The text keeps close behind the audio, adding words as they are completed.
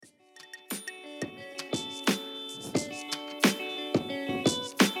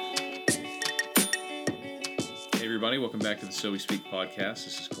everybody. Welcome back to the So We Speak podcast.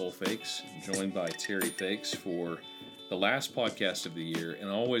 This is Cole Fakes, joined by Terry Fakes for the last podcast of the year, and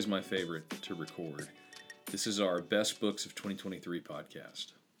always my favorite to record. This is our Best Books of 2023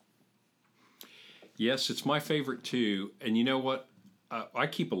 podcast. Yes, it's my favorite too. And you know what? I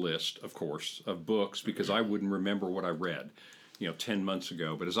keep a list, of course, of books because I wouldn't remember what I read, 10 months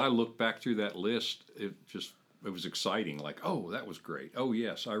ago. But as I look back through that list, it was exciting. Like, oh, that was great. Oh,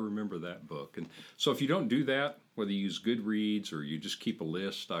 yes, I remember that book. And so if you don't do that, whether you use Goodreads or you just keep a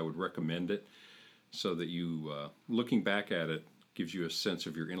list, I would recommend it so that you, looking back at it, gives you a sense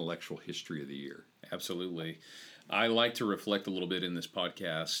of your intellectual history of the year. Absolutely. I like to reflect a little bit in this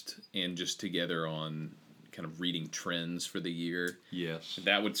podcast and just together on kind of reading trends for the year. Yes.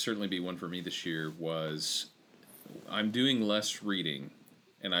 That would certainly be one for me this year was I'm doing less reading,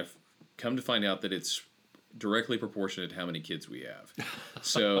 and I've come to find out that it's directly proportionate to how many kids we have.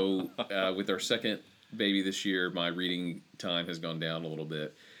 So with our second baby this year, my reading time has gone down a little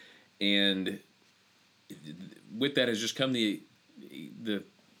bit. And with that has just come the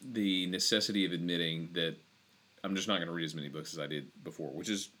necessity of admitting that I'm just not going to read as many books as I did before, which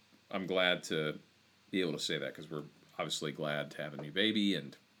is, I'm glad to be able to say that because we're obviously glad to have a new baby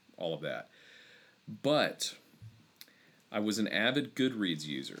and all of that. But I was an avid Goodreads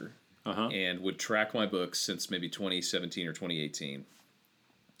user and would track my books since maybe 2017 or 2018.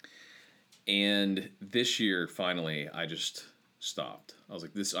 And this year, finally, I just stopped. I was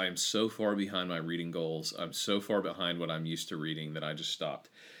like, I am so far behind my reading goals. I'm so far behind what I'm used to reading that I just stopped.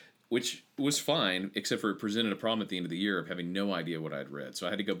 Which was fine, except for it presented a problem at the end of the year of having no idea what I'd read. So I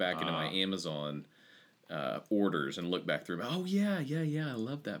had to go back into my Amazon orders and look back through them. Oh, yeah, I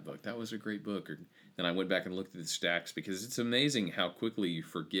love that book. That was a great book. Then I went back and looked at the stacks because it's amazing how quickly you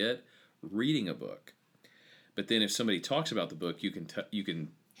forget reading a book. But then if somebody talks about the book, you can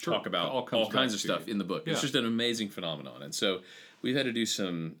Sure. talk about all kinds of stuff in the book. Yeah. It's just an amazing phenomenon. And so we've had to do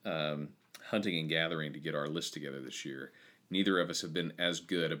some hunting and gathering to get our list together this year. Neither of us have been as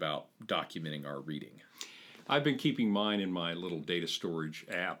good about documenting our reading. I've been keeping mine in my little data storage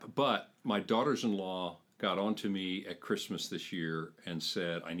app, but my daughters-in-law got onto me at Christmas this year and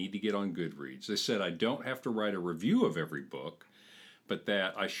said, I need to get on Goodreads. They said I don't have to write a review of every book, but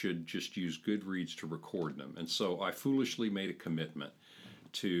that I should just use Goodreads to record them. And so I foolishly made a commitment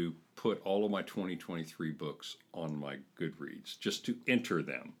to put all of my 2023 books on my Goodreads, just to enter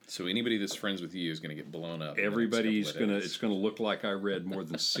them. So anybody that's friends with you is going to get blown up. Everybody's it's going to look like I read more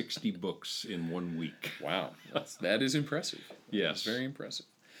than 60 books in 1 week. Wow, that is impressive. Yes. That's very impressive.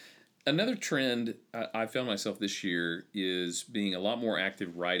 Another trend I found myself this year is being a lot more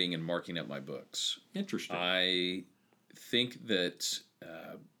active writing and marking up my books. Interesting. I think that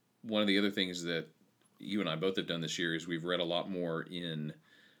one of the other things that you and I both have done this year is we've read a lot more in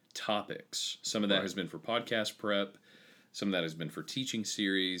topics. Some of that has been for podcast prep. Some of that has been for teaching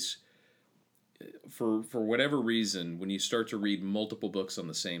series. For whatever reason, when you start to read multiple books on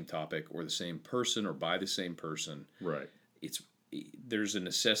the same topic or the same person or by the same person, right, there's a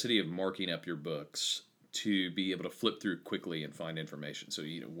necessity of marking up your books to be able to flip through quickly and find information. So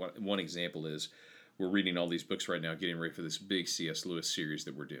one example is we're reading all these books right now, getting ready for this big C.S. Lewis series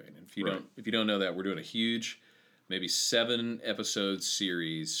that we're doing. And if you don't know that, we're doing a huge, maybe 7-episode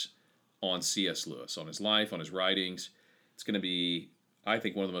series on C.S. Lewis, on his life, on his writings. It's going to be, I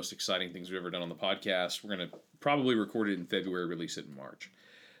think, one of the most exciting things we've ever done on the podcast. We're going to probably record it in February, release it in March.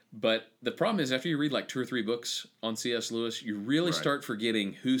 But the problem is, after you read like 2 or 3 books on C.S. Lewis, you really start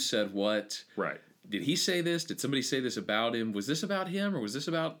forgetting who said what. Right. Did he say this? Did somebody say this about him? Was this about him or was this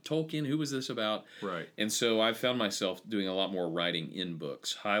about Tolkien? Who was this about? Right. And so I found myself doing a lot more writing in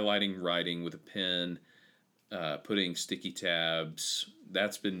books, highlighting writing with a pen, putting sticky tabs.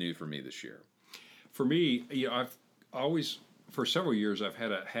 That's been new for me this year. For me, I've always, for several years, I've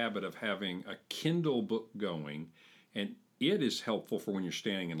had a habit of having a Kindle book going, and it is helpful for when you're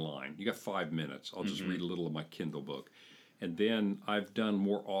standing in line. You got 5 minutes. I'll just read a little of my Kindle book. And then I've done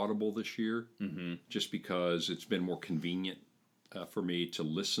more Audible this year, just because it's been more convenient for me to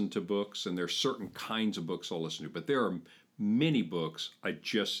listen to books. And there's certain kinds of books I'll listen to. But there are many books I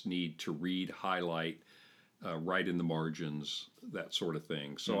just need to read, highlight, write in the margins, that sort of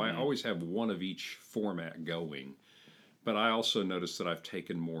thing. So I always have one of each format going. But I also noticed that I've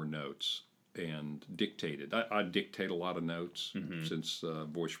taken more notes and dictated. I dictate a lot of notes since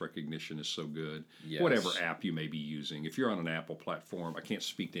voice recognition is so good. Yes. Whatever app you may be using. If you're on an Apple platform, I can't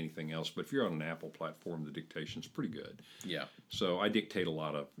speak to anything else, but if you're on an Apple platform, the dictation's pretty good. Yeah. So I dictate a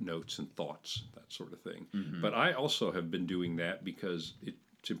lot of notes and thoughts, that sort of thing. But I also have been doing that because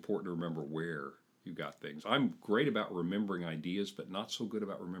it's important to remember where you got things. I'm great about remembering ideas, but not so good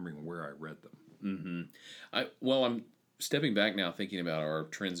about remembering where I read them. I'm stepping back now, thinking about our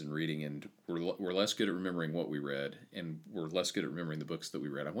trends in reading, and we're less good at remembering what we read, and we're less good at remembering the books that we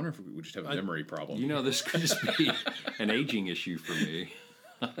read. I wonder if we just have a memory problem. This could just be an aging issue for me.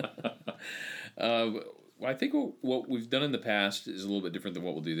 I think what we've done in the past is a little bit different than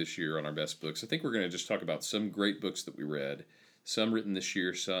what we'll do this year on our best books. I think we're going to just talk about some great books that we read, some written this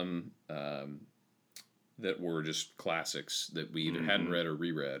year, some that were just classics that we either hadn't read or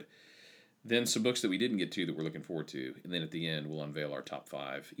reread. Then some books that we didn't get to that we're looking forward to. And then at the end, we'll unveil our top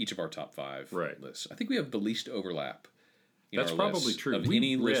five, each of our top five lists. I think we have the least overlap. That's probably true.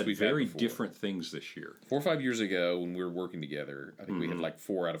 We read very different things this year. 4 or 5 years ago, when we were working together, I think we had like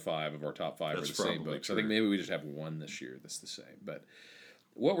 4 out of 5 of our top 5 were the same books. True. I think maybe we just have one this year that's the same. But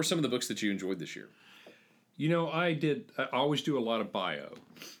what were some of the books that you enjoyed this year? I always do a lot of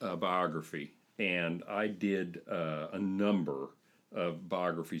biography, and I did a number of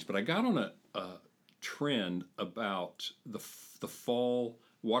biographies. But I got on a trend about the fall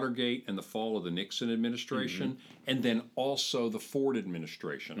Watergate and the fall of the Nixon administration, and then also the Ford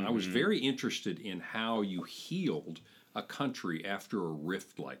administration. I was very interested in how you healed a country after a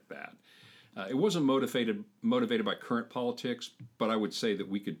rift like that. It wasn't motivated by current politics, but I would say that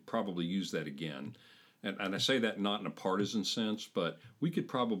we could probably use that again. And I say that not in a partisan sense, but we could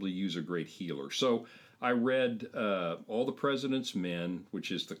probably use a great healer. So I read All the President's Men, which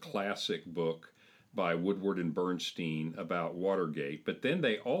is the classic book by Woodward and Bernstein about Watergate, but then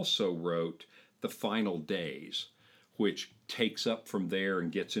they also wrote The Final Days, which takes up from there and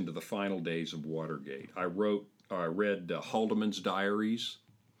gets into the final days of Watergate. I read Haldeman's Diaries,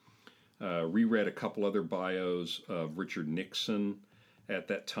 reread a couple other bios of Richard Nixon at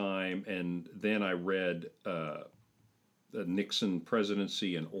that time, and then I read the Nixon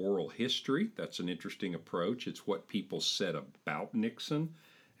presidency and oral history. That's an interesting approach. It's what people said about Nixon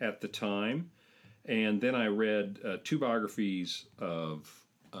at the time. And then I read 2 biographies of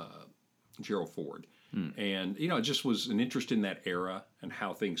Gerald Ford. And, it just was an interest in that era and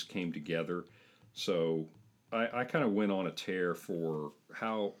how things came together. So I kind of went on a tear for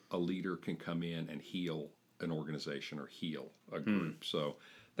how a leader can come in and heal an organization or heal a group. So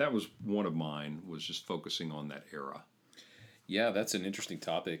that was one of mine, was just focusing on that era. Yeah, that's an interesting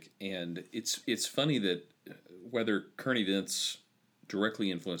topic. And it's funny that whether current events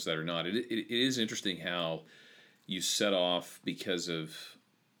directly influence that or not, it is interesting how you set off because of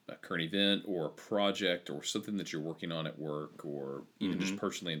a current event or a project or something that you're working on at work or even just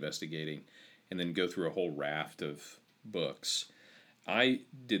personally investigating, and then go through a whole raft of books. I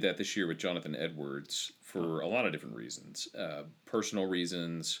did that this year with Jonathan Edwards for a lot of different reasons. Personal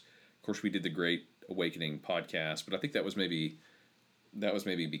reasons. Of course, we did the Great Awakening podcast, but I think that was maybe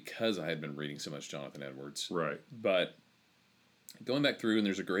because I had been reading so much Jonathan Edwards. Right. But going back through, and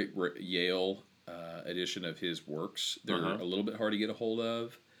there's a great Yale edition of his works. They're a little bit hard to get a hold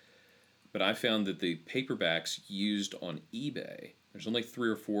of, but I found that the paperbacks used on eBay, there's only 3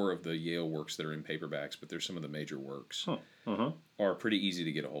 or 4 of the Yale works that are in paperbacks, but there's some of the major works, are pretty easy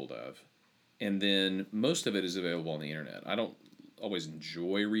to get a hold of. And then most of it is available on the internet. I don't always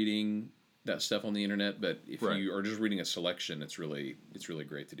enjoy reading that stuff on the internet, but if you are just reading a selection, it's really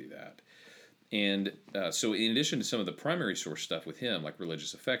great to do that. And so in addition to some of the primary source stuff with him, like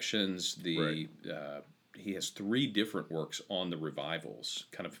Religious Affections, he has 3 different works on the revivals,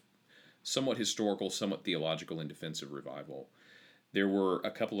 kind of somewhat historical, somewhat theological, and defensive revival. There were a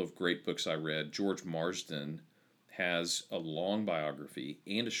couple of great books I read. George Marsden has a long biography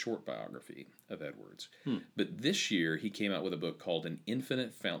and a short biography of Edwards. But this year he came out with a book called An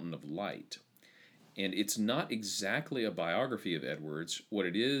Infinite Fountain of Light. And it's not exactly a biography of Edwards. What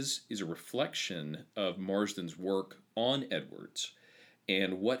it is a reflection of Marsden's work on Edwards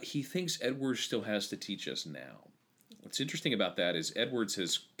and what he thinks Edwards still has to teach us now. What's interesting about that is Edwards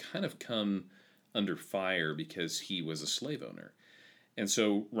has kind of come under fire because he was a slave owner. And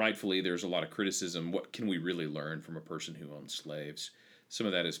so rightfully there's a lot of criticism. What can we really learn from a person who owned slaves? Some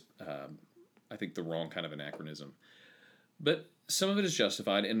of that is, I think, the wrong kind of anachronism. But some of it is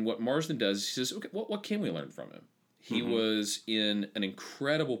justified, and what Marsden does is he says, okay, what can we learn from him? He was in an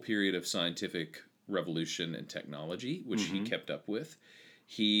incredible period of scientific revolution and technology, which he kept up with.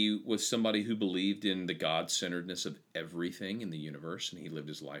 He was somebody who believed in the God-centeredness of everything in the universe, and he lived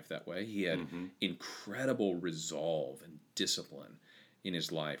his life that way. He had incredible resolve and discipline in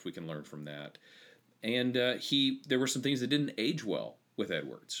his life. We can learn from that. And there were some things that didn't age well with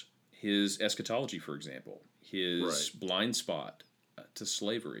Edwards. His eschatology, for example, his blind spot to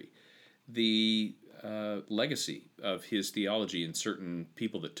slavery, the legacy of his theology and certain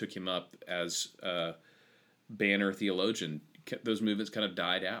people that took him up as a banner theologian those movements kind of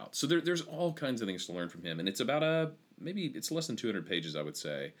died out. So there's all kinds of things to learn from him, and it's about maybe it's less than 200 pages, I would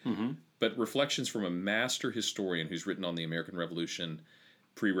say, but reflections from a master historian who's written on the American Revolution,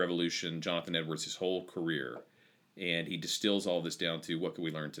 pre-Revolution, Jonathan Edwards, his whole career, and he distills all this down to what can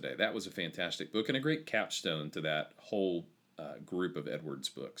we learn today. That was a fantastic book and a great capstone to that whole group of Edwards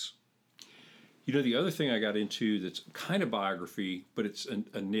books. You know, the other thing I got into that's kind of biography, but it's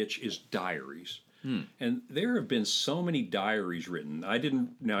a niche, is diaries. And there have been so many diaries written. I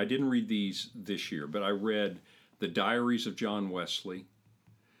didn't read these this year, but I read the Diaries of John Wesley,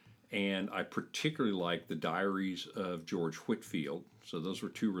 and I particularly liked the Diaries of George Whitefield. So those were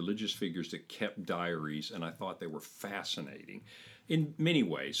two religious figures that kept diaries, and I thought they were fascinating in many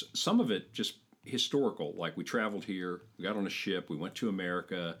ways. Some of it just historical, like we traveled here, we got on a ship, we went to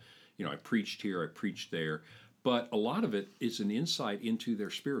America, you know, I preached here, I preached there. But a lot of it is an insight into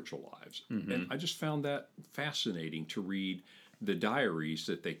their spiritual lives. And I just found that fascinating to read the diaries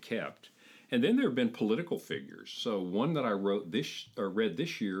that they kept. And then there have been political figures. So one that I read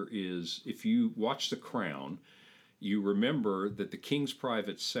this year is, if you watch The Crown, you remember that the Queen's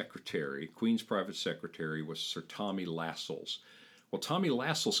private secretary was Sir Tommy Lascelles. Well, Tommy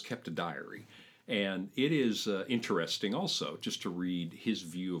Lascelles kept a diary. And it is interesting also just to read his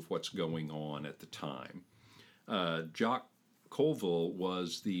view of what's going on at the time. Jock Colville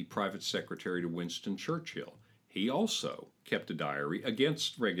was the private secretary to Winston Churchill. He also kept a diary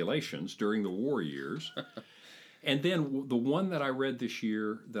against regulations during the war years. And then the one that I read this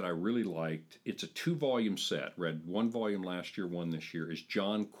year that I really liked, it's a 2-volume set, read 1 volume last year, 1 this year, is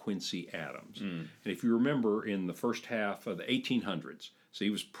John Quincy Adams. And if you remember, in the first half of the 1800s, so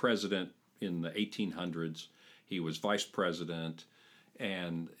he was president in the 1800s, he was vice president,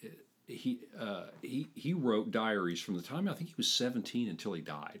 and he wrote diaries from the time I think he was 17 until he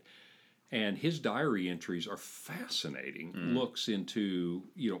died. And his diary entries are fascinating. Looks into,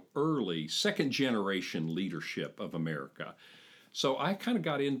 you know, early second generation leadership of America. So I kind of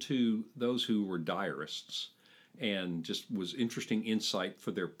got into those who were diarists, and just was interesting insight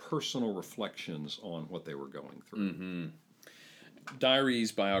for their personal reflections on what they were going through.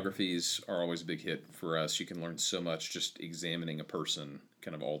 Diaries, biographies are always a big hit for us. You can learn so much just examining a person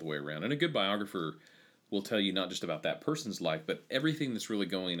kind of all the way around. And a good biographer will tell you not just about that person's life, but everything that's really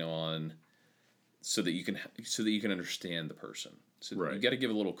going on, so that you can understand the person. So you've got to give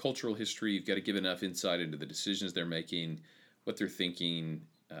a little cultural history. You've got to give enough insight into the decisions they're making, what they're thinking,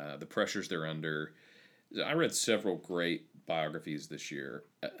 the pressures they're under. I read several great biographies this year.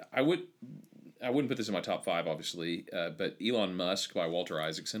 I wouldn't put this in my top 5, obviously, but Elon Musk by Walter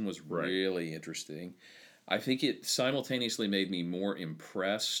Isaacson was really interesting. I think it simultaneously made me more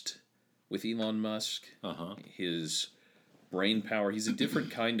impressed with Elon Musk. His brain power. He's a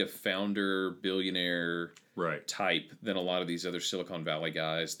different kind of founder, billionaire type than a lot of these other Silicon Valley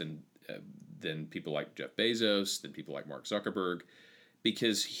guys, than people like Jeff Bezos, than people like Mark Zuckerberg,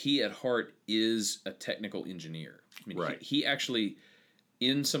 because he at heart is a technical engineer. I mean, he actually,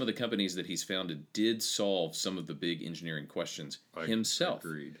 in some of the companies that he's founded, did solve some of the big engineering questions himself.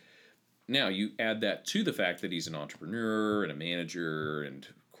 Agreed. Now, you add that to the fact that he's an entrepreneur and a manager, and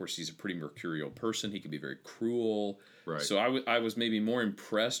of course he's a pretty mercurial person. He can be very cruel. So I was maybe more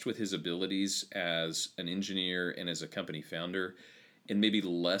impressed with his abilities as an engineer and as a company founder, and maybe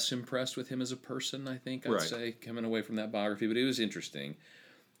less impressed with him as a person, I think I'd say, coming away from that biography. But it was interesting.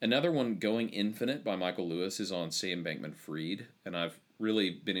 Another one, Going Infinite by Michael Lewis, is on Sam Bankman-Fried, and I've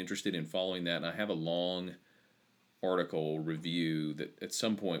really been interested in following that, and I have a long article review that at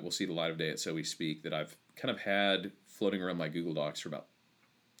some point will see the light of day at So We Speak that I've kind of had floating around my Google Docs for about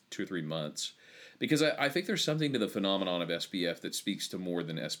 2 or 3 months, because I think there's something to the phenomenon of SBF that speaks to more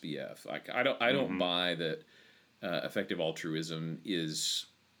than SBF. Like I don't buy that effective altruism is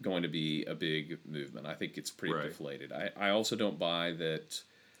going to be a big movement. I think it's pretty deflated. I also don't buy that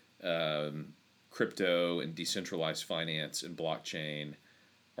crypto and decentralized finance and blockchain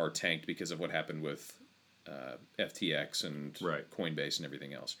are tanked because of what happened with FTX and Coinbase and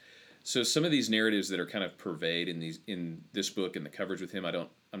everything else. So some of these narratives that are kind of pervade in this book and the coverage with him,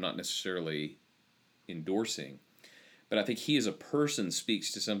 I'm not necessarily endorsing, but I think he as a person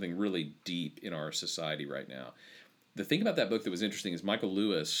speaks to something really deep in our society right now. The thing about that book that was interesting is Michael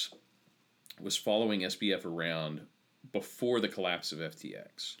Lewis was following SBF around before the collapse of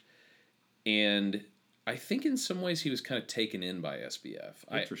FTX, and I think in some ways he was kind of taken in by SBF.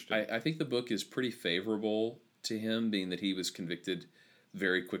 Interesting. I think the book is pretty favorable to him, being that he was convicted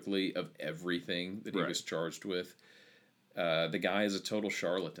very quickly of everything that he was charged with. The guy is a total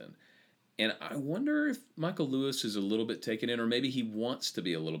charlatan. And I wonder if Michael Lewis is a little bit taken in, or maybe he wants to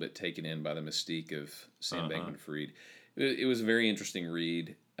be a little bit taken in by the mystique of Sam Bankman-Fried. It was a very interesting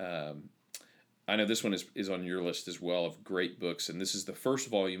read. I know this one is on your list as well of great books, and this is the first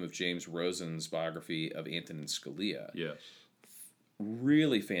volume of James Rosen's biography of Antonin Scalia. Yes.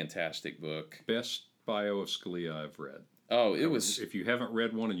 Really fantastic book. Best bio of Scalia I've read. Oh, it was... If you haven't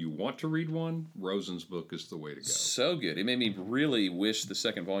read one and you want to read one, Rosen's book is the way to go. So good. It made me really wish the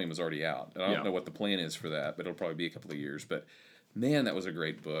second volume was already out. And I don't know what the plan is for that, but it'll probably be a couple of years. But, man, that was a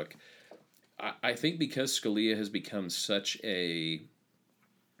great book. I think because Scalia has become such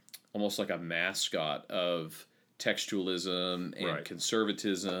almost like a mascot of textualism and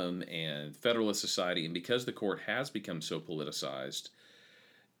conservatism and Federalist Society, and because the court has become so politicized,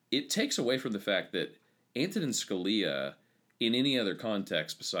 it takes away from the fact that Antonin Scalia, in any other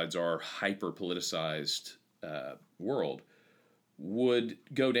context besides our hyper-politicized world, would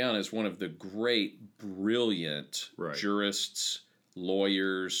go down as one of the great, brilliant jurists,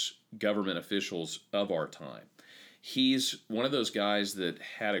 lawyers, government officials of our time. He's one of those guys that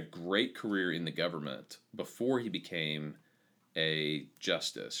had a great career in the government before he became a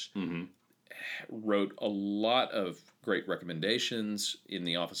justice. Mm-hmm. Wrote a lot of great recommendations in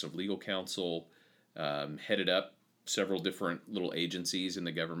the Office of Legal Counsel, headed up several different little agencies in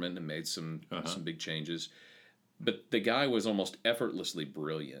the government and made some big changes. But the guy was almost effortlessly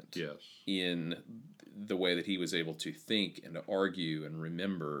brilliant in the way that he was able to think and to argue and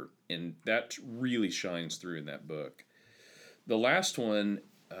remember, and that really shines through in that book. The last one,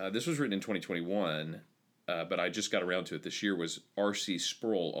 this was written in 2021, but I just got around to it this year, was R.C.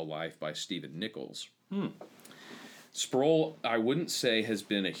 Sproul, A Life by Stephen Nichols. Sproul, I wouldn't say has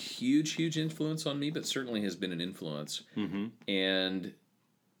been a huge influence on me, but certainly has been an influence. Mm-hmm. And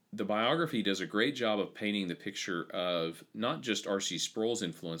the biography does a great job of painting the picture of not just R.C. Sproul's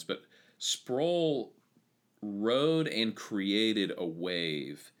influence, but Sproul rode and created a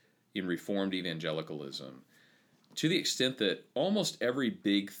wave in Reformed evangelicalism to the extent that almost every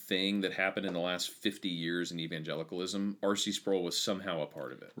big thing that happened in the last 50 years in evangelicalism, R.C. Sproul was somehow a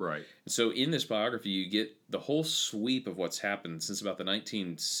part of it. Right. And so in this biography, you get the whole sweep of what's happened since about the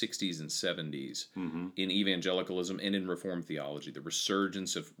 1960s and 70s in evangelicalism and in Reformed theology, the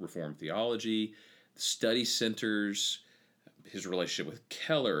resurgence of Reformed theology, the study centers, his relationship with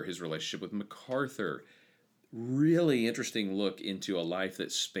Keller, his relationship with MacArthur. Really interesting look into a life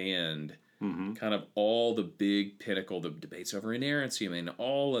that spanned kind of all the big pinnacle, the debates over inerrancy, I mean,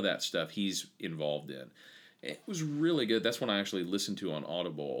 all of that stuff he's involved in. It was really good. That's one I actually listened to on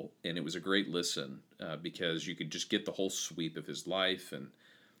Audible, and it was a great listen because you could just get the whole sweep of his life and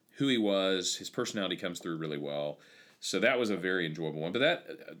who he was. His personality comes through really well. So that was a very enjoyable one. But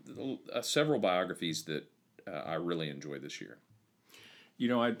that several biographies that I really enjoyed this year. You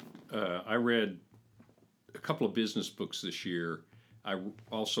know, I read a couple of business books this year. I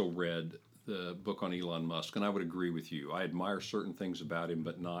also read the book on Elon Musk, and I would agree with you. I admire certain things about him,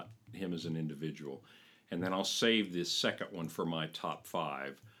 but not him as an individual. And then I'll save this second one for my top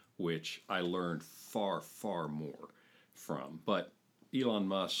 5, which I learned far, far more from. But Elon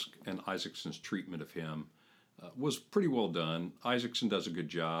Musk and Isaacson's treatment of him was pretty well done. Isaacson does a good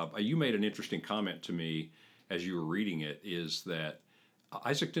job. You made an interesting comment to me as you were reading it, is that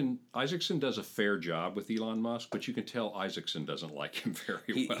Isaacson does a fair job with Elon Musk, but you can tell Isaacson doesn't like him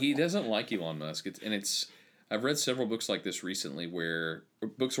very well. He doesn't like Elon Musk. I've read several books like this recently,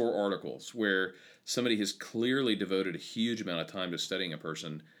 books or articles where somebody has clearly devoted a huge amount of time to studying a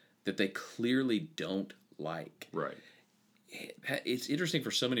person that they clearly don't like. Right. It's interesting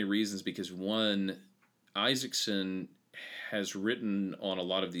for so many reasons because, one, Isaacson has written on a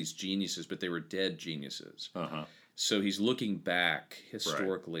lot of these geniuses, but they were dead geniuses. Uh-huh. So he's looking back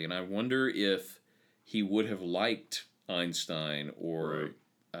historically, and I wonder if he would have liked Einstein or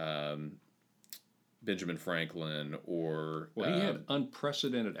Benjamin Franklin or... Well, he had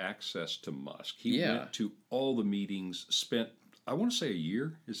unprecedented access to Musk. He went to all the meetings, spent, I want to say a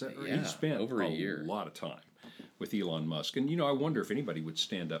year, is that right? Yeah, he spent over a year. Lot of time with Elon Musk. And, you know, I wonder if anybody would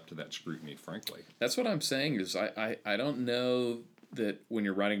stand up to that scrutiny, frankly. That's what I'm saying, is I don't know that when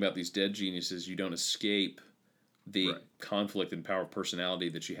you're writing about these dead geniuses, you don't escape the conflict and power of personality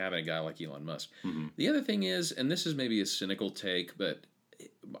that you have in a guy like Elon Musk. Mm-hmm. The other thing is, and this is maybe a cynical take, but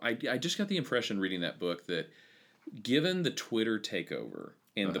I just got the impression reading that book that given the Twitter takeover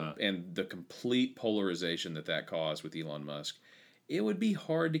and the complete polarization that caused with Elon Musk, it would be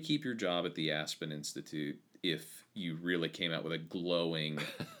hard to keep your job at the Aspen Institute if you really came out with a glowing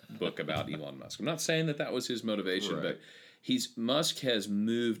book about Elon Musk. I'm not saying that was his motivation, but Musk has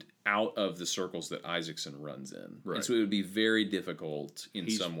moved out of the circles that Isaacson runs in. Right. And so it would be very difficult in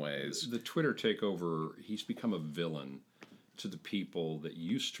some ways. The Twitter takeover, he's become a villain to the people that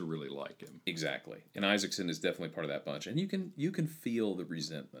used to really like him. Exactly. And Isaacson is definitely part of that bunch. And you can feel the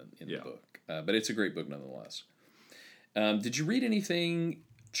resentment in the book. But it's a great book nonetheless. Did you read anything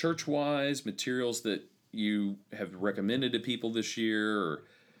church-wise, materials that you have recommended to people this year, or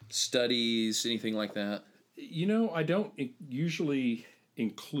studies, anything like that? I don't usually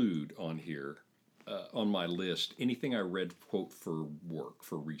include on here, on my list, anything I read, quote, for work,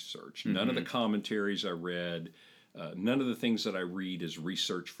 for research. None of the commentaries I read, none of the things that I read as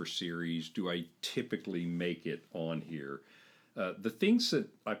research for series do I typically make it on here. The things that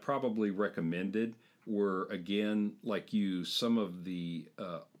I probably recommended were, again, like you, some of the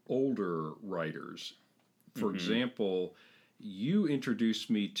older writers. For example, you introduced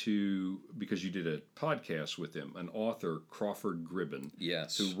me to, because you did a podcast with him, an author, Crawford Gribben,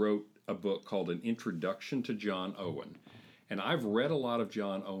 yes, who wrote a book called An Introduction to John Owen. And I've read a lot of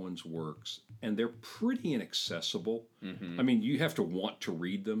John Owen's works, and they're pretty inaccessible. I mean, you have to want to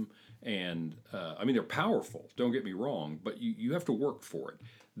read them, and they're powerful, don't get me wrong, but you have to work for it.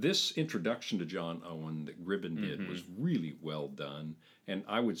 This introduction to John Owen that Gribben did was really well done, and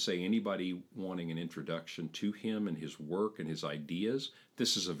I would say anybody wanting an introduction to him and his work and his ideas,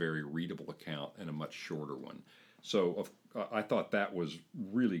 this is a very readable account and a much shorter one. So I thought that was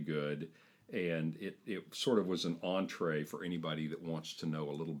really good, and it sort of was an entree for anybody that wants to know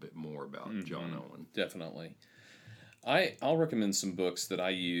a little bit more about John Owen. Definitely. I'll recommend some books that I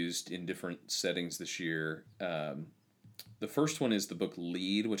used in different settings this year. The first one is the book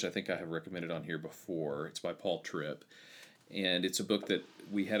Lead, which I think I have recommended on here before. It's by Paul Tripp. And it's a book that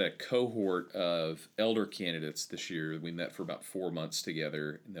we had a cohort of elder candidates this year. We met for about 4 months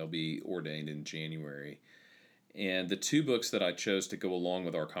together, and they'll be ordained in January. And the two books that I chose to go along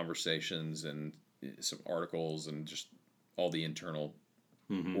with our conversations and some articles and just all the internal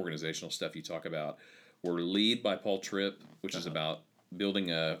organizational stuff you talk about were Lead by Paul Tripp, which is about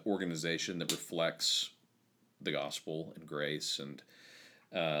building an organization that reflects the gospel and grace, and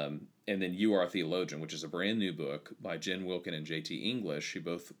then You Are a Theologian, which is a brand new book by Jen Wilkin and J.T. English, who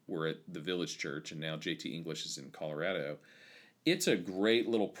both were at the Village Church, and now J.T. English is in Colorado. It's a great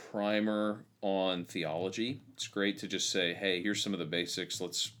little primer on theology. It's great to just say, hey, here's some of the basics.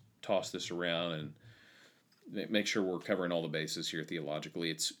 Let's toss this around and make sure we're covering all the bases here theologically.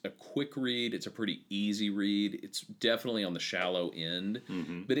 It's a quick read. It's a pretty easy read. It's definitely on the shallow end,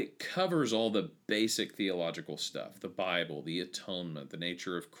 but it covers all the basic theological stuff: the Bible, the atonement, the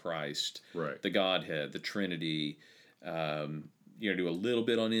nature of Christ, the Godhead, the Trinity. Do a little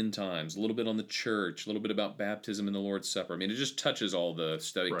bit on end times, a little bit on the church, a little bit about baptism and the Lord's Supper. I mean, it just touches all the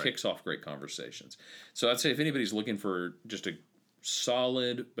stuff. It kicks off great conversations. So I'd say if anybody's looking for just a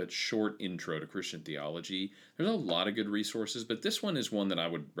solid but short intro to Christian theology, there's a lot of good resources, but this one is one that I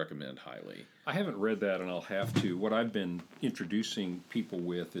would recommend highly. I haven't read that, and I'll have to. What I've been introducing people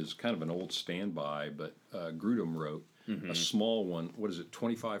with is kind of an old standby, but Grudem wrote a small one. What is it,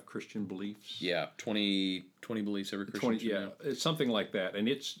 25 Christian Beliefs? Yeah, 20 beliefs every Christian should know. It's something like that, and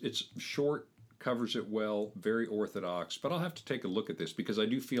it's short, covers it well, very orthodox, but I'll have to take a look at this because I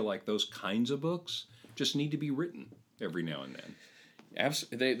do feel like those kinds of books just need to be written every now and then.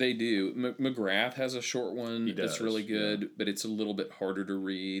 They do. McGrath has a short one that's really good, but it's a little bit harder to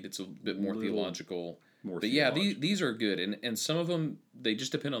read. It's a bit more theological. These are good, and some of them, they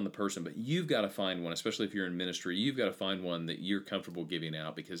just depend on the person, but you've got to find one, especially if you're in ministry, you've got to find one that you're comfortable giving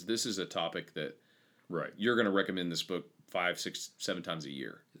out, because this is a topic that you're going to recommend this book 5, 6, 7 times a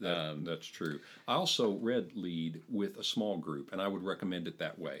year. That's true. I also read Lead with a small group, and I would recommend it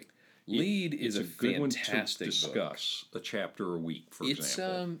that way. Lead is a good fantastic one to discuss book. A chapter a week, for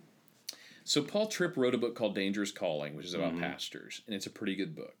example. So Paul Tripp wrote a book called Dangerous Calling, which is about pastors, and it's a pretty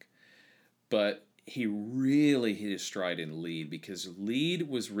good book. But he really hit his stride in Lead, because Lead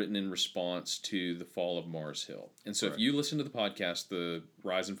was written in response to the fall of Mars Hill. And so if you listen to the podcast, The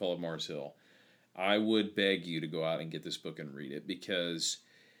Rise and Fall of Mars Hill, I would beg you to go out and get this book and read it, because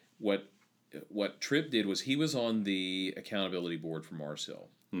what Tripp did was he was on the accountability board for Mars Hill.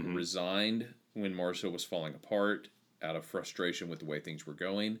 Resigned when Mars Hill was falling apart out of frustration with the way things were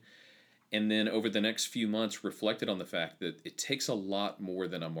going. And then over the next few months reflected on the fact that it takes a lot more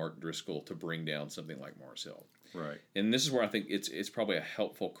than a Mark Driscoll to bring down something like Mars Hill. Right. And this is where I think it's probably a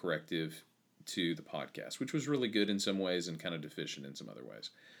helpful corrective to the podcast, which was really good in some ways and kind of deficient in some other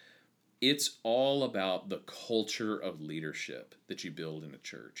ways. It's all about the culture of leadership that you build in a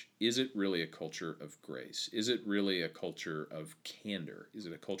church. Is it really a culture of grace? Is it really a culture of candor? Is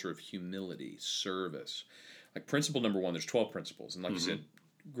it a culture of humility, service? Like principle number 1, there's 12 principles. And like you said,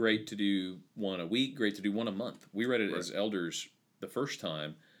 great to do one a week, great to do one a month. We read it as elders the first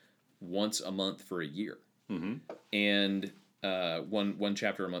time, once a month for a year. And one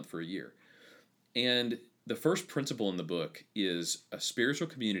chapter a month for a year. And the first principle in the book is a spiritual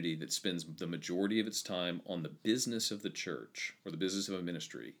community that spends the majority of its time on the business of the church or the business of a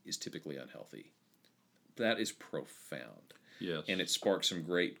ministry is typically unhealthy. That is profound. Yes. And it sparks some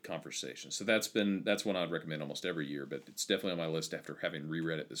great conversations. So that's one I'd recommend almost every year, but it's definitely on my list after having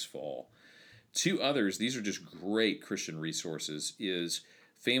reread it this fall. Two others, these are just great Christian resources, is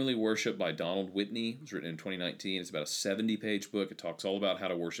Family Worship by Donald Whitney. It was written in 2019. It's about a 70-page book. It talks all about how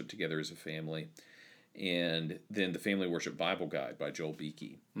to worship together as a family. And then the Family Worship Bible Guide by Joel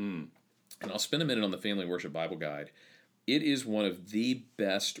Beakey. And I'll spend a minute on the Family Worship Bible Guide. It is one of the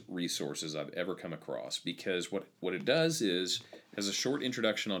best resources I've ever come across because what it does is has a short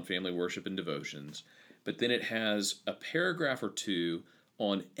introduction on family worship and devotions, but then it has a paragraph or two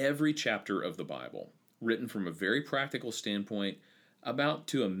on every chapter of the Bible, written from a very practical standpoint, about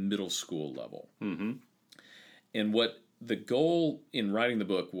to a middle school level. Mm-hmm. And what the goal in writing the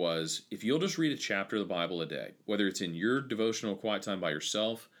book was, if you'll just read a chapter of the Bible a day, whether it's in your devotional quiet time by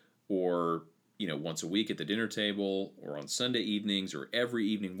yourself or once a week at the dinner table or on Sunday evenings or every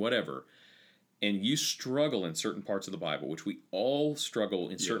evening, whatever, and you struggle in certain parts of the Bible, which we all struggle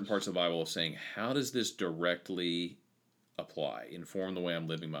in certain parts of the Bible, of saying, how does this directly apply, inform the way I'm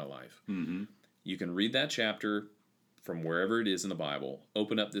living my life? Mm-hmm. You can read that chapter from wherever it is in the Bible,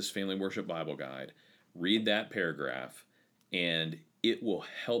 open up this Family Worship Bible Guide, read that paragraph, and it will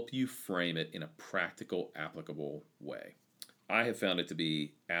help you frame it in a practical, applicable way. I have found it to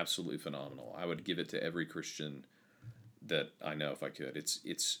be absolutely phenomenal. I would give it to every Christian that I know if I could.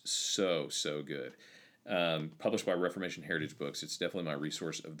 It's so good. Published by Reformation Heritage Books. It's definitely my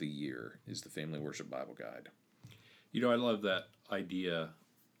resource of the year, is the Family Worship Bible Guide. I love that idea.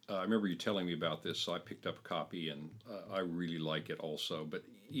 I remember you telling me about this, so I picked up a copy, and I really like it also. But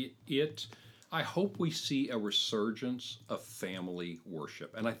I hope we see a resurgence of family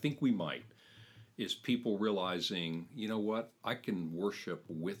worship, and I think we might. Is people realizing, what, I can worship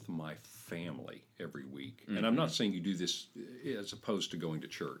with my family every week. Mm-hmm. And I'm not saying you do this as opposed to going to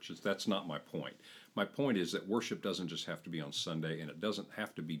church. That's not my point. My point is that worship doesn't just have to be on Sunday, and it doesn't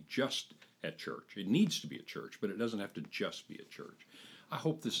have to be just at church. It needs to be at church, but it doesn't have to just be at church. I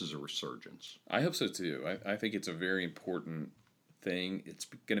hope this is a resurgence. I hope so too. I think it's a very important thing. It's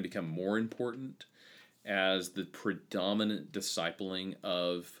going to become more important as the predominant discipling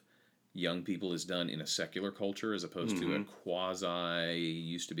of young people is done in a secular culture as opposed to a quasi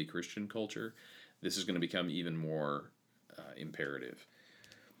used to be Christian culture. This is going to become even more imperative.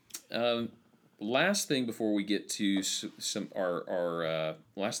 Last thing before we get to our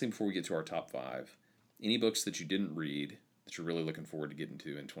top 5, any books that you didn't read that you're really looking forward to getting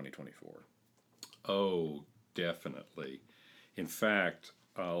to in 2024? Oh, definitely. In fact,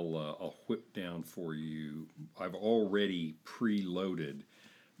 I'll whip down for you. I've already preloaded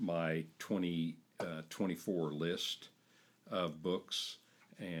my 2024 list of books,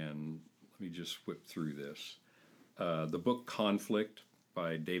 and let me just whip through this. The book Conflict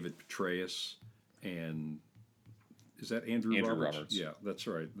by David Petraeus, and is that Andrew Roberts? Yeah, that's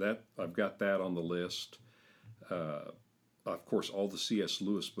right. I've got that on the list. Of course, all the C.S.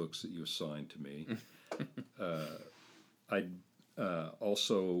 Lewis books that you assigned to me. I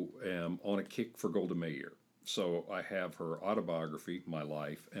also am on a kick for Golda Meir. So I have her autobiography, My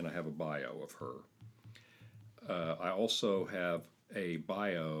Life, and I have a bio of her. I also have a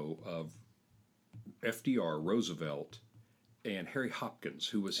bio of FDR, Roosevelt, and Harry Hopkins,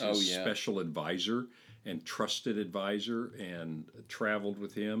 who was his special advisor and trusted advisor and traveled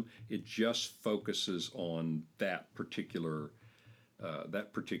with him. It just focuses on that particular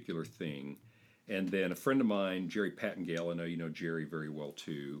thing. And then a friend of mine, Jerry Pattengale, I know you know Jerry very well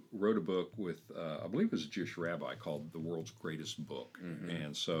too, wrote a book with, I believe it was a Jewish rabbi, called The World's Greatest Book. Mm-hmm.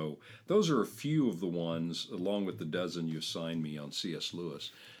 And so those are a few of the ones, along with the dozen you assigned me on C.S.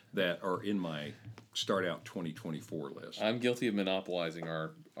 Lewis, that are in my Start Out 2024 list. I'm guilty of monopolizing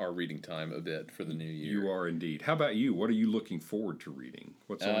our reading time a bit for the new year. You are indeed. How about you? What are you looking forward to reading?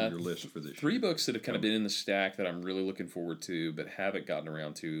 What's on your list for this year? 3 books that have kind of been in the stack that I'm really looking forward to but haven't gotten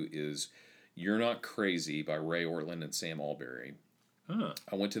around to is You're Not Crazy by Ray Ortlund and Sam Alberry. Huh.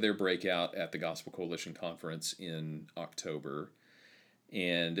 I went to their breakout at the Gospel Coalition Conference in October,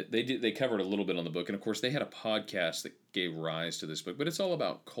 and they covered a little bit on the book. And, of course, they had a podcast that gave rise to this book. But it's all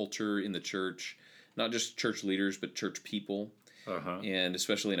about culture in the church, not just church leaders, but church people. Uh-huh. And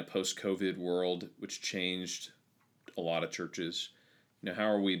especially in a post-COVID world, which changed a lot of churches.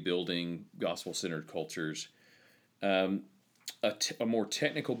 How are we building gospel-centered cultures? A more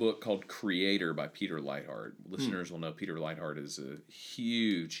technical book called Creator by Peter Leithart. Listeners will know Peter Leithart is a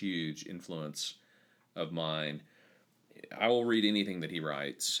huge influence of mine. I will read anything that he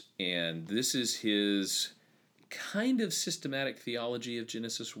writes, and this is his kind of systematic theology of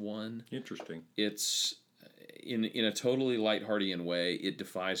Genesis 1. Interesting. It's in a totally lighthearted way. It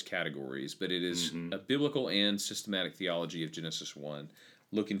defies categories, but it is a biblical and systematic theology of Genesis 1.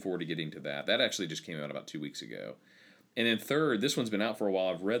 Looking forward to getting to that. That actually just came out about 2 weeks ago. And then third, this one's been out for a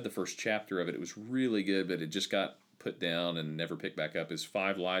while. I've read the first chapter of it. It was really good, but it just got put down and never picked back up, is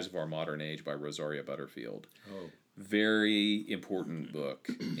 5 Lies of Our Modern Age by Rosaria Butterfield. Oh. Very important book,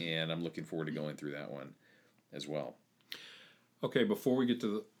 and I'm looking forward to going through that one as well. Okay, before we get to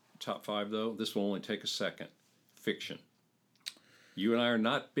the top 5, though, this will only take a second. Fiction. You and I are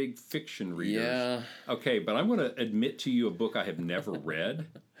not big fiction readers. Yeah. Okay, but I'm going to admit to you a book I have never read,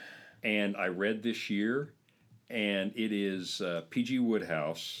 and I read this year, and it is P.G.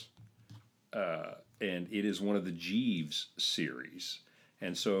 Wodehouse, and it is one of the Jeeves series.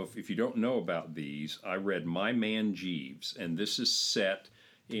 And so if you don't know about these, I read My Man Jeeves, and this is set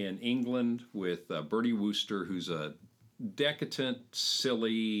in England with Bertie Wooster, who's a decadent,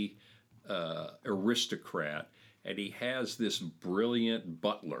 silly aristocrat, and he has this brilliant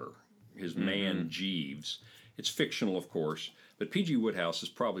butler, his man Jeeves. It's fictional, of course, but P.G. Wodehouse is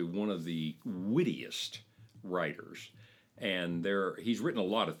probably one of the wittiest writers. And he's written a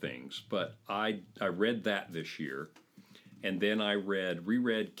lot of things, but I read that this year. And then I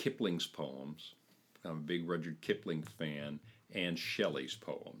reread Kipling's poems. I'm a big Rudyard Kipling fan, and Shelley's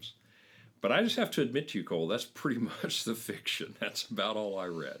poems. But I just have to admit to you, Cole, that's pretty much the fiction. That's about all I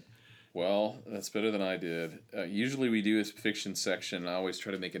read. Well, that's better than I did. Usually we do a fiction section. I always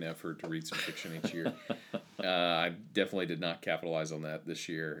try to make an effort to read some fiction each year. I definitely did not capitalize on that this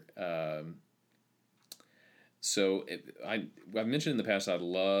year. I mentioned in the past I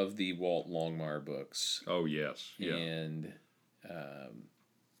love the Walt Longmire books. Oh, yes. Yeah. And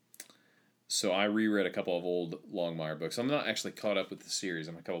so I reread a couple of old Longmire books. I'm not actually caught up with the series.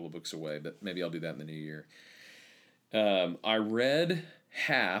 I'm a couple of books away, but maybe I'll do that in the new year. I read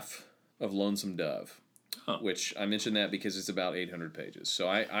half of Lonesome Dove, which I mentioned that because it's about 800 pages. So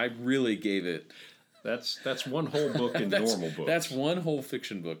I really gave it... That's one whole book in normal books. That's one whole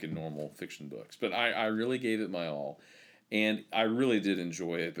fiction book in normal fiction books. But I really gave it my all. And I really did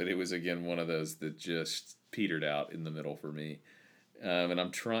enjoy it, but it was, again, one of those that just petered out in the middle for me. And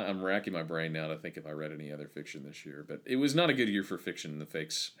I'm racking my brain now to think if I read any other fiction this year. But it was not a good year for fiction in the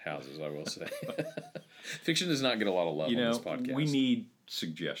Fakes houses, I will say. Fiction does not get a lot of love on this podcast. We need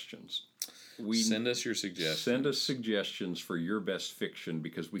suggestions. Send us your suggestions. Send us suggestions for your best fiction,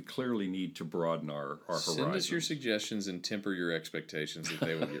 because we clearly need to broaden our horizons. Send us your suggestions and temper your expectations that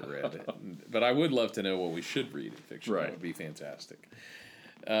they will get read. But I would love to know what we should read in fiction. Right. That would be fantastic.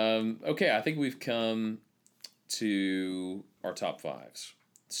 Okay, I think we've come to our top 5s.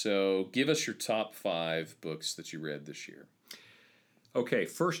 So give us your top 5 books that you read this year. Okay,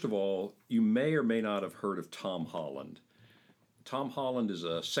 first of all, you may or may not have heard of Tom Holland. Tom Holland is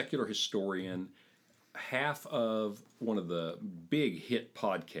a secular historian, half of one of the big hit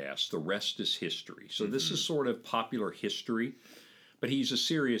podcasts, The Rest is History. So this is sort of popular history, but he's a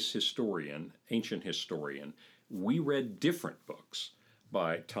serious historian, ancient historian. We read different books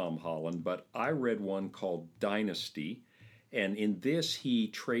by Tom Holland, but I read one called Dynasty, and in this he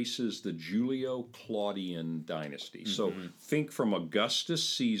traces the Julio-Claudian dynasty. So think from Augustus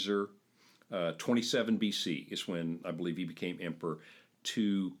Caesar, 27 BC is when I believe he became emperor,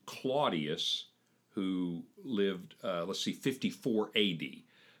 to Claudius, who lived, 54 AD.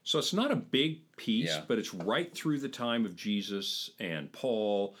 So it's not a big piece, but it's right through the time of Jesus and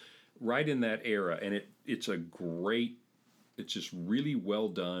Paul, right in that era. And it's just really well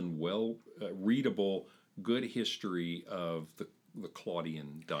done, readable, good history of the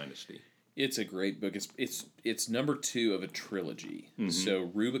Claudian dynasty. It's a great book. It's number 2 of a trilogy.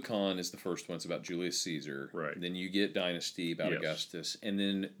 So Rubicon is the first one. It's about Julius Caesar. Right. Then you get Dynasty about Augustus. And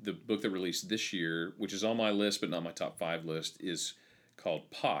then the book that released this year, which is on my list but not my top 5 list, is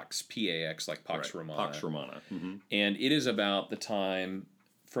called Pax, P-A-X, like Pax Romana. Pax Romana. And it is about the time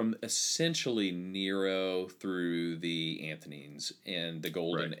from essentially Nero through the Antonines and the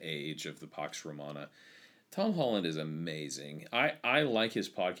golden age of the Pax Romana. Tom Holland is amazing. I like his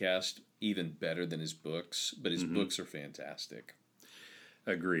podcast even better than his books, but his books are fantastic.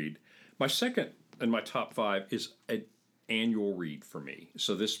 Agreed. My second and my top 5 is an annual read for me.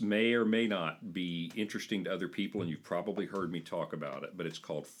 So this may or may not be interesting to other people, and you've probably heard me talk about it, but it's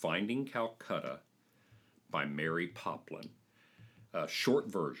called Finding Calcutta by Mary Poplin. Short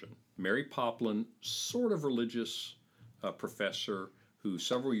version. Mary Poplin, sort of religious professor who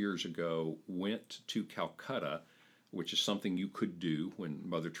several years ago went to Calcutta which is something you could do when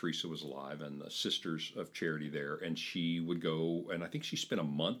Mother Teresa was alive and the Sisters of Charity there. And she would go, and I think she spent a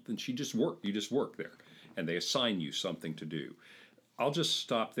month, and she just worked. You just work there, and they assign you something to do. I'll just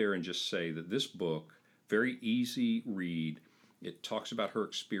stop there and just say that this book, very easy read. It talks about her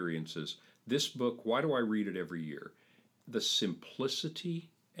experiences. This book, why do I read it every year? The simplicity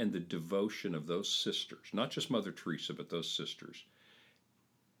and the devotion of those sisters, not just Mother Teresa, but those sisters,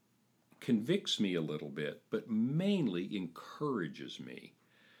 convicts me a little bit, but mainly encourages me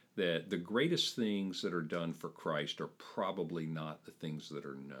that the greatest things that are done for Christ are probably not the things that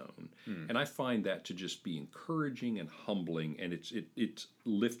are known. And I find that to just be encouraging and humbling, and it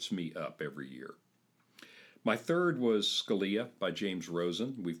lifts me up every year. My third was Scalia by James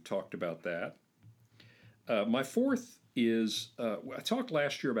Rosen. We've talked about that. My fourth is, I talked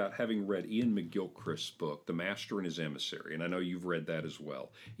last year about having read Iain McGilchrist's book, The Master and His Emissary, and I know you've read that as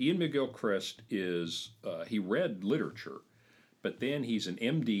well. Iain McGilchrist is, he read literature, but then he's an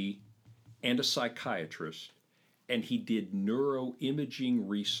MD and a psychiatrist, and he did neuroimaging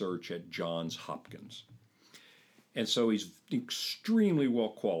research at Johns Hopkins. And so he's extremely well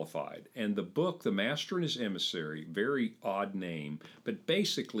qualified. And the book, The Master and His Emissary, very odd name, but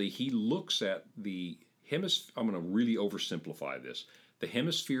basically he looks at the I'm going to really oversimplify this, the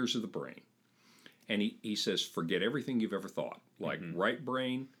hemispheres of the brain. And he says, forget everything you've ever thought, like right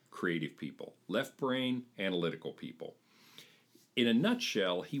brain, creative people, left brain, analytical people. In a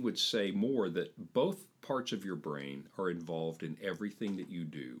nutshell, he would say more that both parts of your brain are involved in everything that you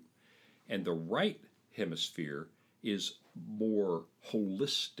do. And the right hemisphere is more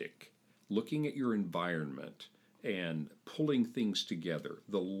holistic, looking at your environment and pulling things together.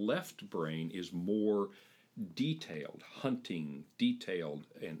 The left brain is more detailed, hunting, detailed,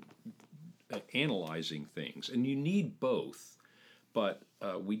 and analyzing things. And you need both, but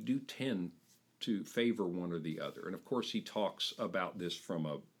we do tend to favor one or the other. And of course, he talks about this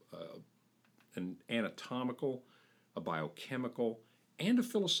from an anatomical, a biochemical, and a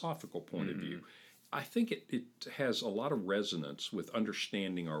philosophical point of view. I think it has a lot of resonance with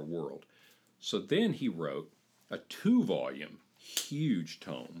understanding our world. So then he wrote a 2-volume, huge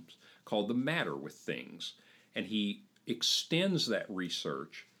tome called The Matter with Things. And he extends that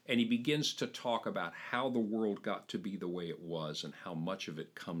research, and he begins to talk about how the world got to be the way it was and how much of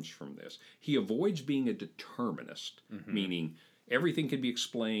it comes from this. He avoids being a determinist, meaning everything can be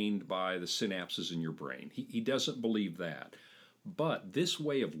explained by the synapses in your brain. He doesn't believe that. But this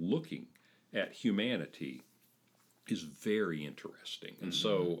way of looking at humanity is very interesting. And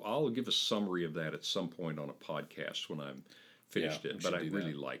so I'll give a summary of that at some point on a podcast when I'm finished it. But I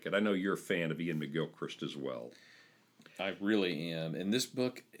really like it. I know you're a fan of Iain McGilchrist as well. I really am. And this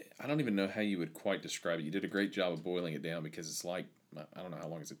book, I don't even know how you would quite describe it. You did a great job of boiling it down because it's like, I don't know how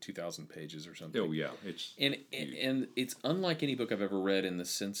long is it, 2,000 pages or something. Oh, yeah. It's and it's unlike any book I've ever read in the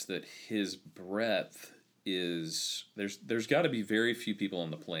sense that his breadth is, there's got to be very few people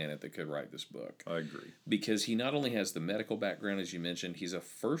on the planet that could write this book. I agree. Because he not only has the medical background, as you mentioned, he's a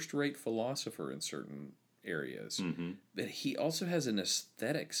first-rate philosopher in certain areas, but he also has an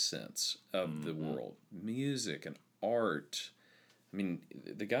aesthetic sense of the world, music and art. I mean,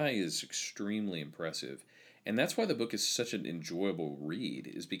 the guy is extremely impressive. And that's why the book is such an enjoyable read,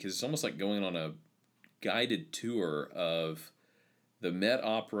 is because it's almost like going on a guided tour of the Met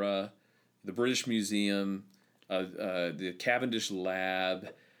Opera, the British Museum, the Cavendish Lab,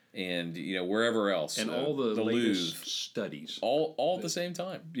 and wherever else, and all the latest Louvre, studies, all at the same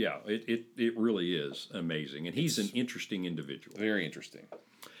time. Yeah, it really is amazing, and he's an interesting individual. Very interesting.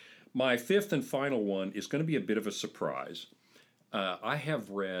 My fifth and final one is going to be a bit of a surprise. I have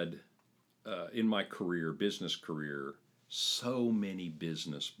read in my business career, so many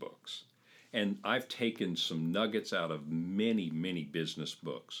business books, and I've taken some nuggets out of many, many business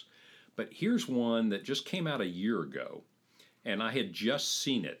books. But here's one that just came out a year ago, and I had just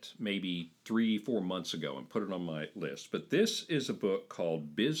seen it maybe 3-4 months ago and put it on my list. But this is a book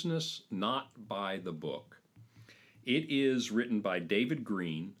called Business Not by the Book. It is written by David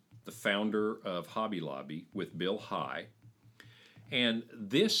Green, the founder of Hobby Lobby, with Bill High. And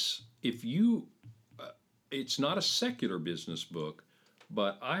this, it's not a secular business book,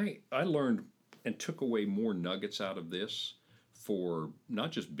 but I learned and took away more nuggets out of this for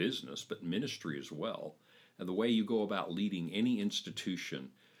not just business, but ministry as well. And the way you go about leading any institution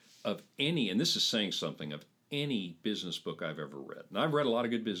of any, and this is saying something, of any business book I've ever read. And I've read a lot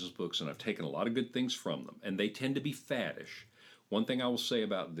of good business books, and I've taken a lot of good things from them, and they tend to be faddish. One thing I will say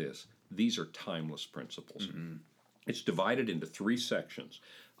about this, these are timeless principles. It's divided into 3 sections.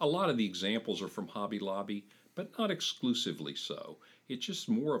 A lot of the examples are from Hobby Lobby, but not exclusively so. It's just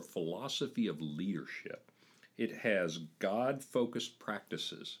more a philosophy of leadership. It has God-focused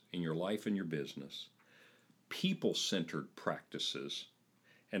practices in your life and your business, people-centered practices,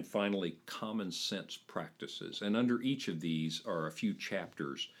 and finally, common sense practices. And under each of these are a few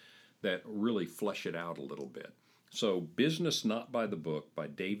chapters that really flesh it out a little bit. So, Business Not by the Book by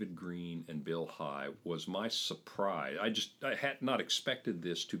David Green and Bill High was my surprise. I had not expected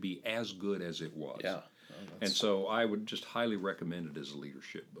this to be as good as it was. Yeah. And so I would just highly recommend it as a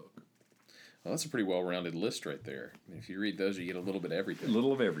leadership book. Well, that's a pretty well-rounded list right there. I mean, if you read those, you get a little bit of everything. A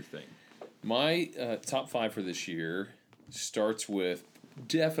little of everything. My top 5 for this year starts with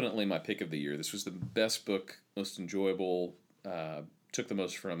definitely my pick of the year. This was the best book, most enjoyable, took the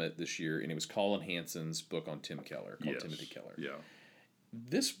most from it this year, and it was Collin Hansen's book on Tim Keller, called Timothy Keller. Yeah.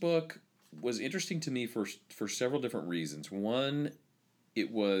 This book was interesting to me for several different reasons. One, it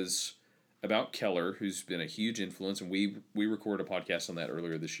was about Keller, who's been a huge influence, and we recorded a podcast on that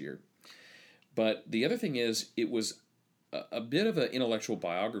earlier this year. But the other thing is, it was a bit of an intellectual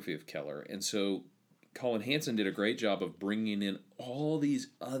biography of Keller, and so Collin Hansen did a great job of bringing in all these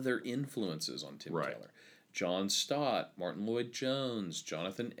other influences on Tim Keller. John Stott, Martin Lloyd-Jones,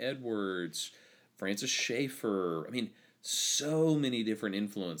 Jonathan Edwards, Francis Schaeffer. I mean, so many different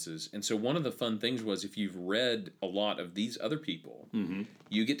influences. And so one of the fun things was, if you've read a lot of these other people,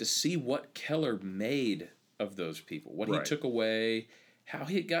 you get to see what Keller made of those people, what he took away, how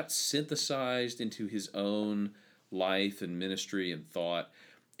he got synthesized into his own life and ministry and thought.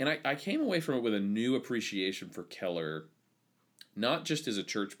 And I came away from it with a new appreciation for Keller, not just as a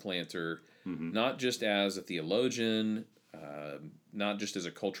church planter, not just as a theologian, not just as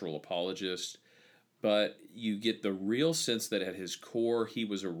a cultural apologist, but you get the real sense that at his core, he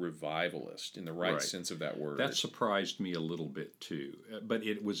was a revivalist in the right sense of that word. That surprised me a little bit too, but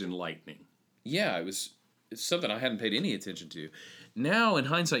it was enlightening. Yeah, it's something I hadn't paid any attention to. Now, in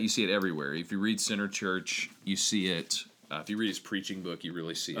hindsight, you see it everywhere. If you read Center Church, you see it. If you read his preaching book, you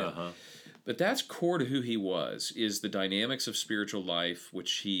really see it. But that's core to who he was, is the dynamics of spiritual life,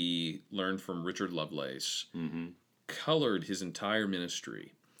 which he learned from Richard Lovelace, colored his entire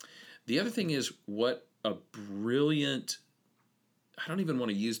ministry. The other thing is, what a brilliant, I don't even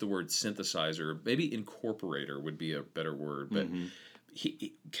want to use the word synthesizer, maybe incorporator would be a better word, but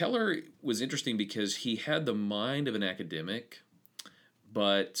Keller was interesting because he had the mind of an academic,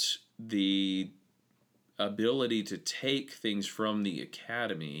 but the ability to take things from the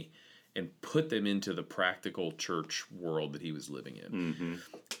academy and put them into the practical church world that he was living in.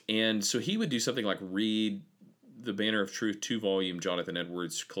 And so he would do something like read the Banner of Truth 2-volume Jonathan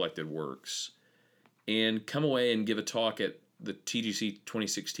Edwards collected works and come away and give a talk at the TGC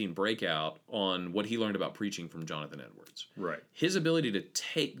 2016 breakout on what he learned about preaching from Jonathan Edwards. His ability to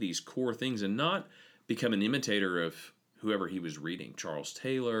take these core things and not become an imitator of whoever he was reading, Charles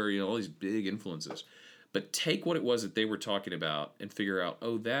Taylor, all these big influences, but take what it was that they were talking about and figure out,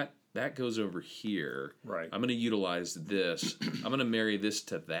 oh, that goes over here. I'm going to utilize this. I'm going to marry this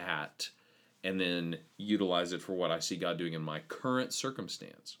to that, and then utilize it for what I see God doing in my current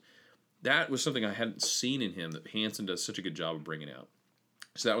circumstance. That was something I hadn't seen in him that Hansen does such a good job of bringing out.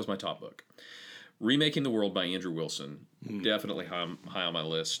 So that was my top book. Remaking the World by Andrew Wilson, definitely high on my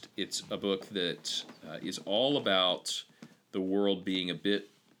list. It's a book that is all about the world being a bit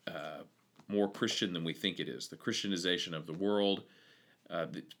more Christian than we think it is. The Christianization of the world,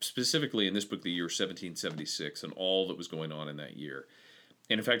 specifically in this book, the year 1776, and all that was going on in that year.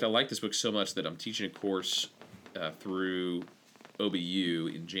 And in fact, I like this book so much that I'm teaching a course through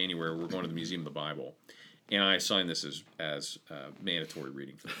OBU in January. We're going to the Museum of the Bible, and I assign this as mandatory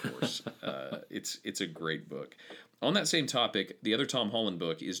reading for the course. It's a great book. On that same topic, the other Tom Holland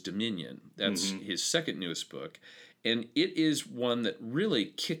book is Dominion. That's his second newest book, and it is one that really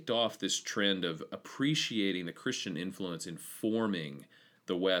kicked off this trend of appreciating the Christian influence in forming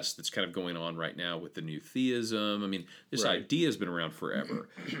the West that's kind of going on right now with the new theism. I mean, this idea has been around forever,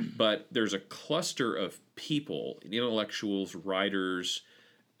 but there's a cluster of people, intellectuals, writers,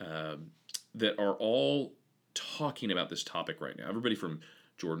 that are all talking about this topic right now. Everybody from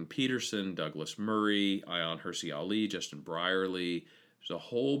Jordan Peterson, Douglas Murray, Ian Hersey Ali, Justin Brierley. There's a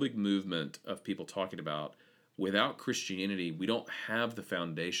whole big movement of people talking about, without Christianity, we don't have the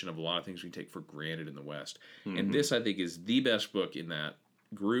foundation of a lot of things we take for granted in the West. And this, I think, is the best book in that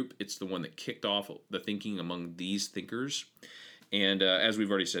group. It's the one that kicked off the thinking among these thinkers. And as we've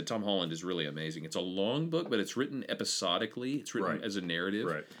already said, Tom Holland is really amazing. It's a long book, but it's written episodically. It's written as a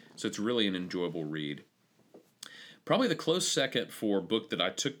narrative. So it's really an enjoyable read. Probably the close second for book that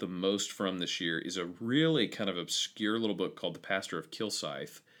I took the most from this year is a really kind of obscure little book called The Pastor of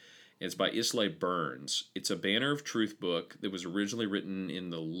Kilsyth. It's by Islay Burns. It's a Banner of Truth book that was originally written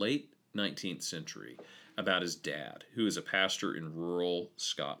in the late 19th century. about his dad, who is a pastor in rural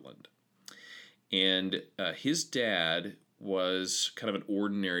Scotland. And his dad was kind of an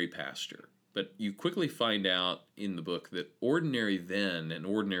ordinary pastor. But you quickly find out in the book that ordinary then and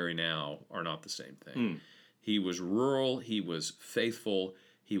ordinary now are not the same thing. He was rural, he was faithful,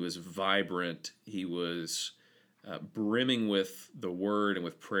 he was vibrant, he was brimming with the word and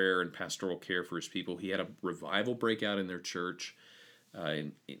with prayer and pastoral care for his people. He had a revival break out in their church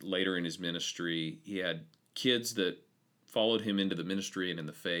later in his ministry. He had kids that followed him into the ministry and in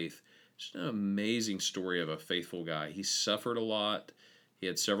the faith. Just an amazing story of a faithful guy. He suffered a lot. He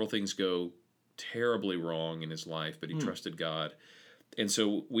had several things go terribly wrong in his life, but he trusted God. And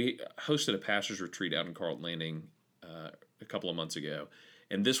so we hosted a pastor's retreat out in Carlton Landing a couple of months ago.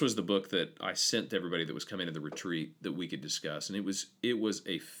 And this was the book that I sent to everybody that was coming to the retreat that we could discuss. And it was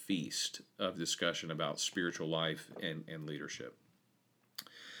a feast of discussion about spiritual life and leadership.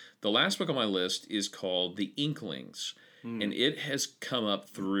 The last book on my list is called The Inklings. And it has come up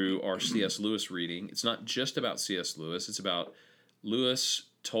through our C.S. Lewis reading. It's not just about C.S. Lewis. It's about Lewis,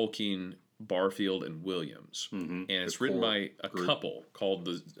 Tolkien, Barfield, and Williams. And it's written by a couple called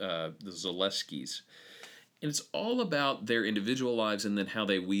the Zeleskis. And it's all about their individual lives and then how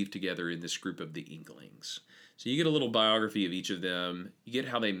they weave together in this group of the Inklings. So you get a little biography of each of them. You get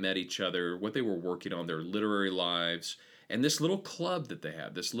how they met each other, what they were working on, their literary lives, and this little club that they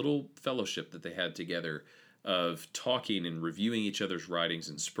had, this little fellowship that they had together of talking and reviewing each other's writings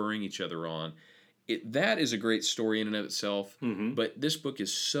and spurring each other on. That is a great story in and of itself, but this book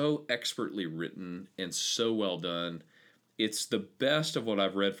is so expertly written and so well done. It's the best of what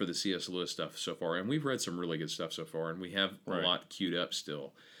I've read for the C.S. Lewis stuff so far, and we've read some really good stuff so far, and we have a lot queued up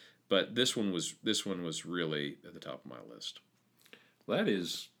still. But this one was really at the top of my list. That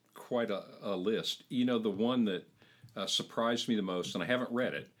is quite a list. You know, the one that surprised me the most, and I haven't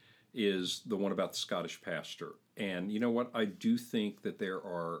read it, is the one about the Scottish pastor. And you know what? I do think that there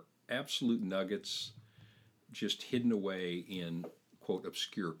are absolute nuggets just hidden away in, quote,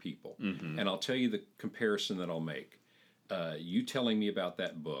 obscure people. And I'll tell you the comparison that I'll make. You telling me about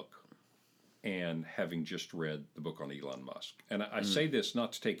that book and having just read the book on Elon Musk. And I say this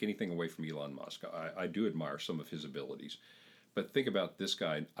not to take anything away from Elon Musk. I do admire some of his abilities. But think about this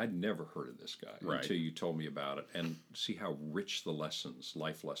guy. I'd never heard of this guy until you told me about it, and see how rich the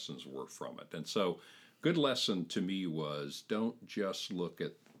life lessons were from it. And so, good lesson to me was don't just look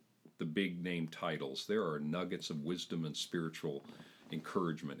at the big name titles. There are nuggets of wisdom and spiritual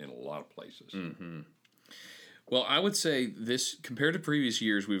encouragement in a lot of places. Well, I would say this, compared to previous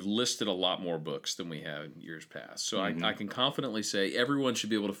years, we've listed a lot more books than we have in years past. So I can confidently say everyone should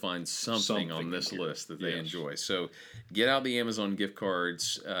be able to find something on this list that they enjoy. So get out the Amazon gift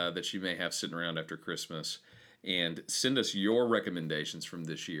cards that you may have sitting around after Christmas and send us your recommendations from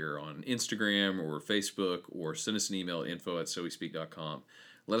this year on Instagram or Facebook, or send us an email, info@sowespeak.com.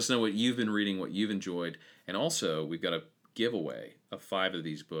 Let us know what you've been reading, what you've enjoyed. And also, we've got a giveaway of 5 of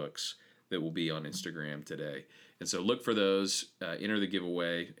these books that will be on Instagram today. And so look for those, enter the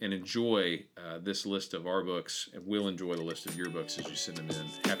giveaway, and enjoy this list of our books, and we'll enjoy the list of your books as you send them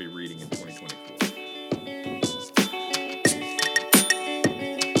in. Happy reading in 2024.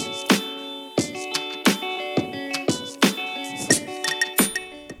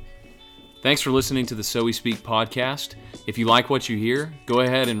 Thanks for listening to the So We Speak podcast. If you like what you hear, go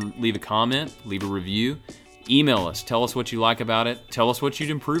ahead and leave a comment, leave a review, email us, tell us what you like about it, tell us what you'd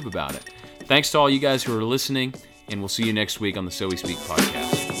improve about it. Thanks to all you guys who are listening, and we'll see you next week on the So We Speak podcast.